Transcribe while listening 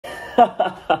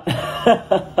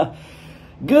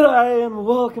G'day and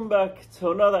welcome back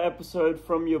to another episode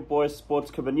from your boy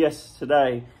Sports Cub. And yes,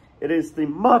 today it is the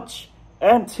much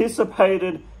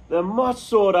anticipated, the much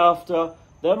sought after,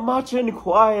 the much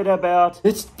inquired about,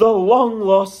 it's the long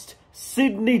lost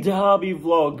Sydney Derby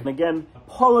vlog. And again,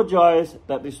 apologise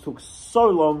that this took so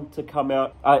long to come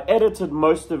out. I edited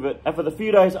most of it, and for the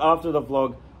few days after the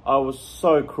vlog, I was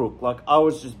so crook. Like, I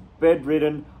was just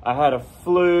bedridden, I had a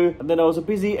flu, and then I was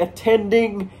busy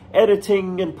attending,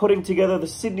 editing, and putting together the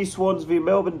Sydney Swans v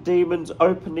Melbourne Demons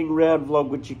opening round vlog,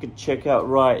 which you can check out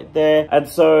right there. And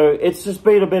so it's just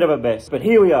been a bit of a mess, but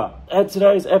here we are. And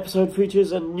today's episode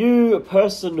features a new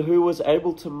person who was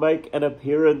able to make an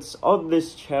appearance on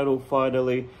this channel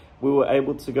finally. We were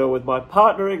able to go with my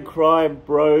partner in crime,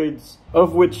 Broads,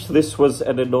 of which this was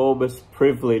an enormous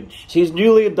privilege. She's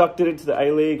newly inducted into the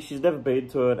A-League. She's never been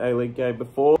to an A-League game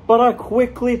before, but I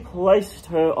quickly placed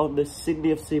her on the Sydney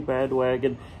FC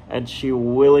bandwagon, and she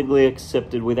willingly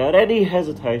accepted without any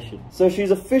hesitation. So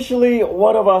she's officially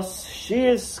one of us. She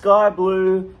is sky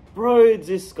blue. Broads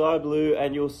is sky blue,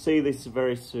 and you'll see this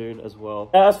very soon as well.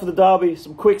 Now, as for the derby,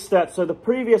 some quick stats. So the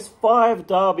previous 5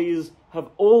 derbies have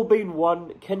all been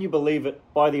won, can you believe it,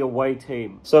 by the away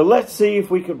team. So let's see if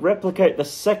we could replicate the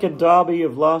second derby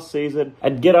of last season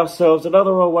and get ourselves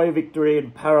another away victory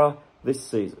in Para this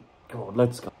season. Come on,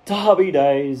 let's go. Derby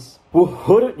days.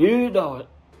 Wouldn't you know it?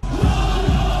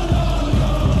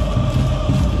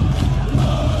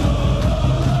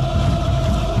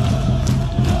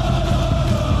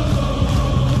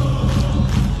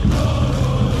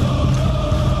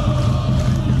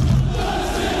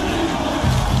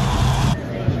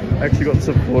 Actually got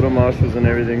supporter marshals and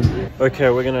everything. Okay,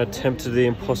 we're gonna attempt to do the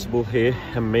impossible here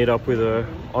and meet up with her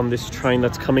on this train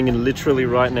that's coming in literally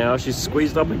right now. She's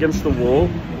squeezed up against the wall.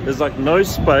 There's like no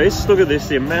space. Look at this,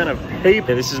 the amount of people.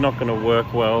 Yeah, this is not gonna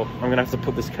work well. I'm gonna have to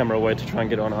put this camera away to try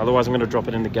and get on. Otherwise I'm gonna drop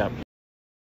it in the gap.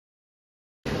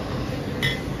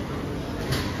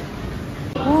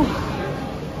 Whew.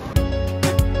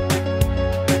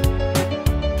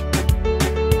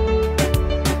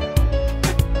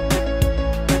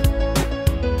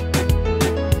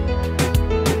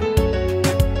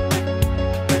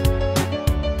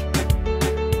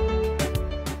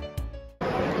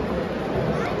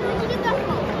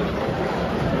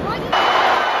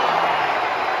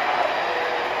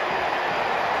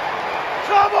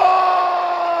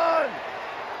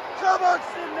 Come on,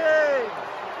 Sydney!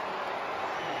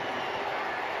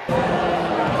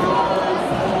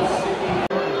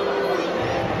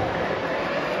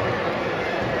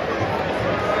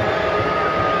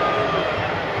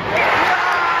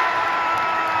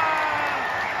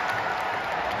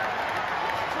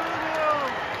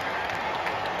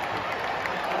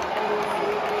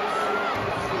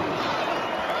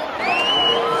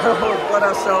 We've got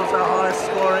ourselves a high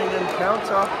scoring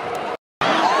encounter.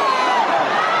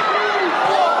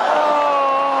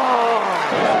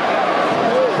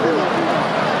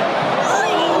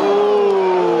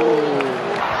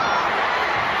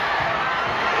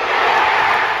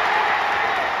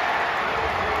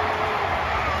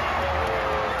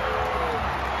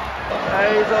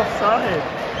 He's offside.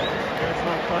 It's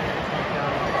not quite.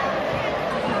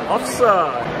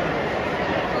 Offside.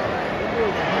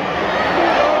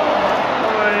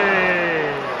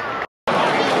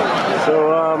 So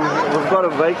we've got a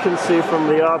vacancy from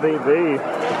the RBB.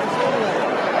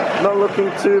 Not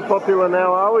looking too popular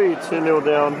now, are we? 2-0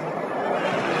 down.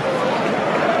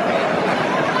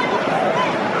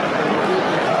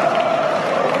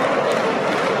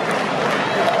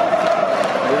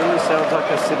 Sounds like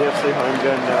a City FC home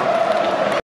game now.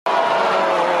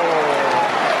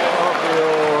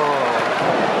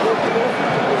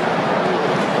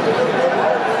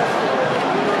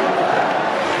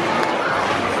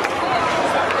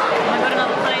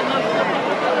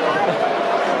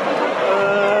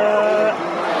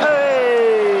 Hey!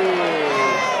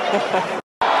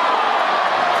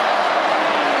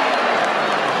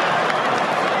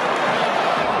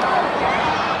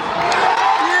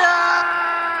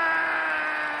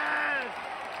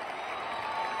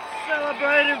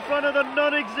 Celebrate in front of the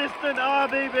non-existent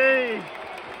RBB.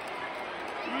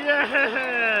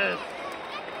 Yes!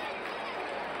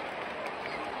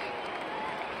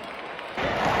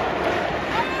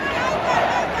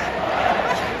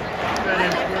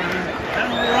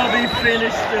 And Robbie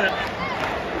finished it.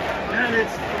 And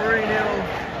it's 3-0.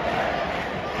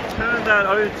 Turned that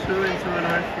 0-2 into an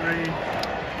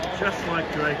 0-3. Just like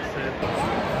Drake said.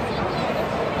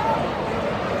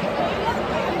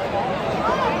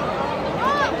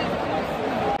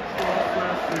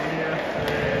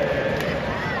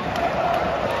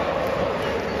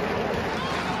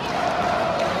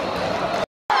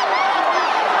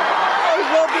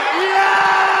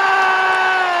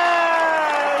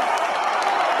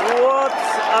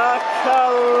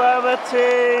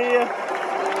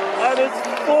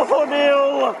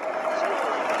 4-0.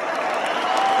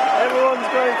 Everyone's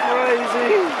going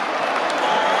crazy.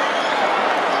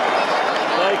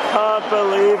 They can't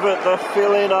believe it, the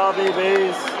fill-in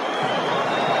RBBs.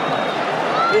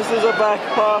 This is a back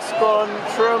pass gone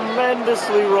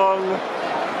tremendously wrong.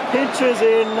 Pinches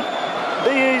in,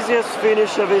 the easiest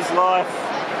finish of his life.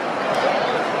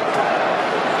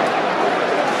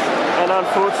 And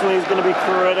unfortunately he's going to be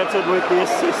credited with the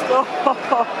assist. Oh,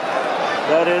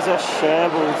 that is a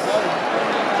shambles.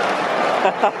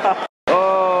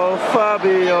 Oh,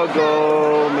 Fabio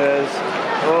Gomez.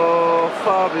 Oh,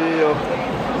 Fabio.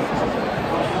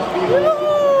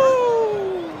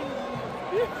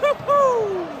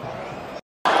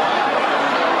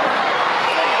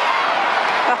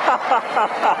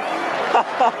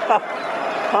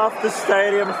 Half the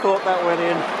stadium thought that went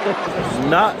in.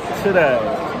 Not today.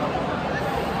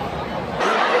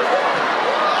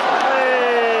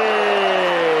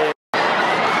 Hey.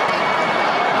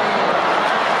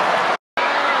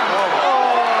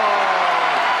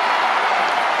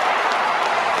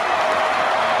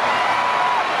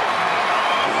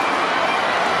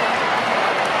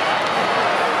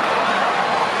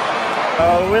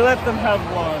 We let them have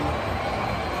one.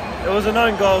 It was an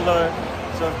own goal though,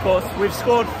 so of course we've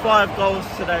scored 5 goals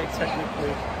today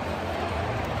technically.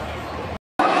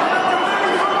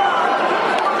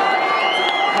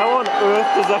 How on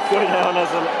earth does that go down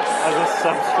as a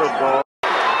substitute goal?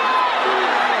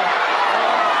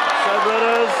 So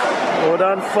brothers, well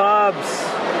done Fabs.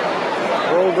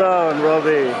 Well done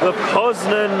Robbie. The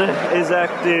Poznan is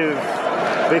active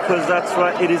because that's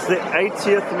right, it is the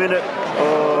 80th minute.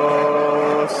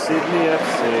 Oh, Sydney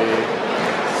FC.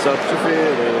 Such a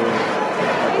feeling.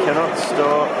 I cannot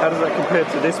stop. How does that compare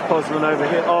to this Poznan over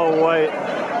here? Oh wait.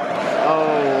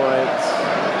 Oh wait.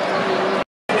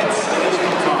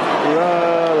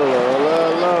 La la la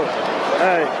la.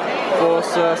 Hey,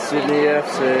 Forza Sydney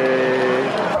FC.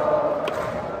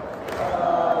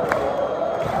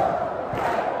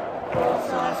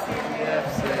 Forza Sydney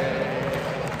FC.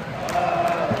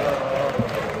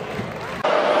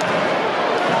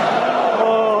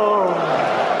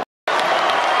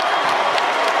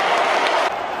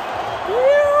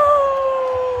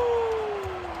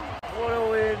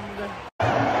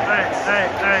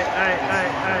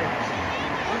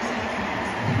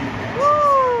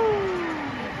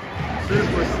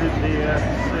 Super Sydney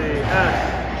FC.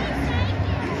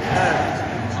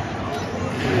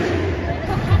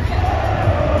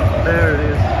 There it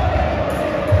is.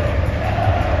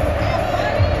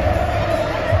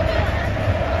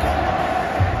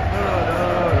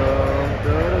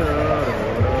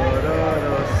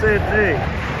 Sydney.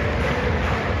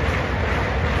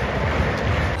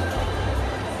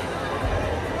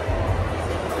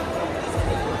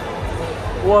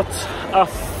 What a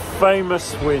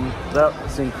famous win.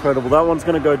 That's incredible. That one's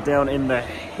going to go down in the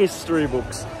history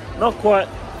books. Not quite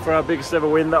for our biggest ever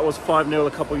win. That was 5-0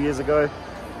 a couple of years ago,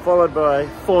 followed by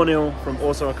 4-0 from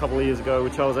also a couple of years ago,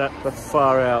 which I was at the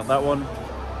far out. That one's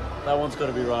got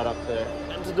to be right up there.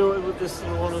 And to do it with this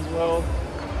little one as well,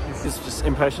 he's just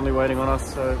impatiently waiting on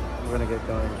us, so we're going to get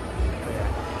going.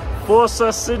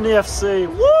 Forza Sydney FC.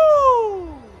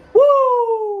 Woo!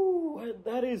 Woo! And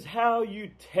that is how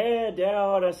you tear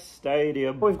down a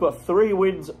stadium. We've got 3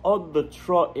 wins on the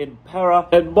trot in Para,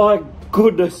 and my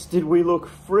goodness, did we look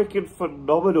freaking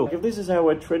phenomenal. If this is how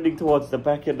we're trending towards the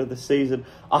back end of the season,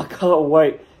 I can't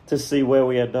wait to see where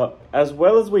we end up. As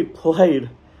well as we played,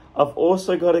 I've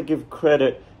also got to give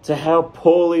credit to how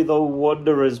poorly the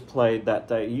Wanderers played that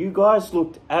day. You guys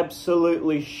looked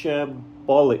absolutely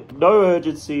shambolic. No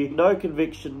urgency, no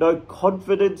conviction, no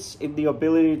confidence in the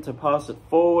ability to pass it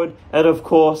forward. And of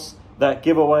course, that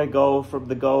giveaway goal from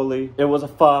the goalie. It was a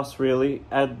farce, really.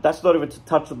 And that's not even to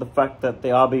touch on the fact that the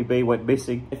RBB went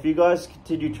missing. If you guys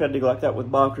continue trending like that with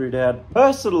Mark Rudan,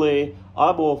 personally,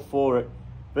 I'm all for it.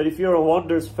 But if you're a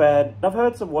Wanderers fan, I've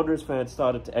heard some Wanderers fans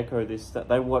started to echo this, that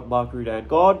they want Mark Rudan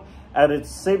gone. And it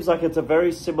seems like it's a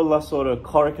very similar sort of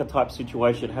Corica type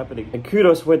situation happening. And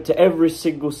kudos went to every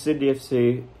single Sydney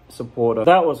FC supporter.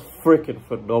 That was freaking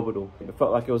phenomenal. It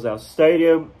felt like it was our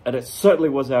stadium, and it certainly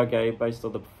was our game based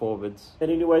on the performance. And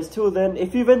anyways, till then,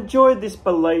 if you've enjoyed this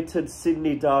belated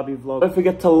Sydney Derby vlog, don't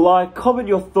forget to like, comment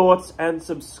your thoughts, and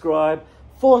subscribe.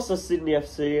 Forza Sydney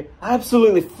FC. I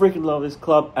absolutely freaking love this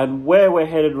club and where we're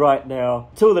headed right now.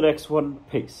 Till the next one,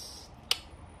 peace.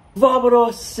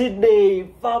 Vámonos Sydney!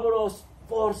 Vámonos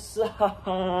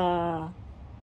Forza!